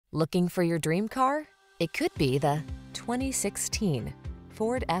Looking for your dream car? It could be the 2016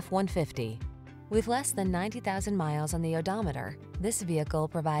 Ford F-150. With less than 90,000 miles on the odometer, this vehicle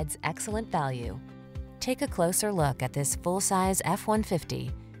provides excellent value. Take a closer look at this full-size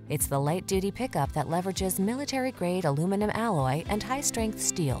F-150. It's the light-duty pickup that leverages military-grade aluminum alloy and high-strength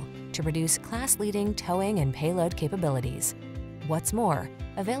steel to produce class-leading towing and payload capabilities. What's more,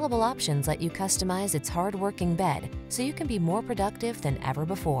 available options let you customize its hard-working bed so you can be more productive than ever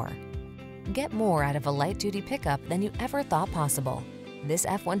before. Get more out of a light-duty pickup than you ever thought possible. This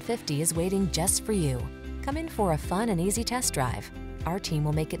F-150 is waiting just for you. Come in for a fun and easy test drive. Our team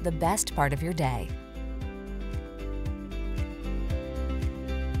will make it the best part of your day.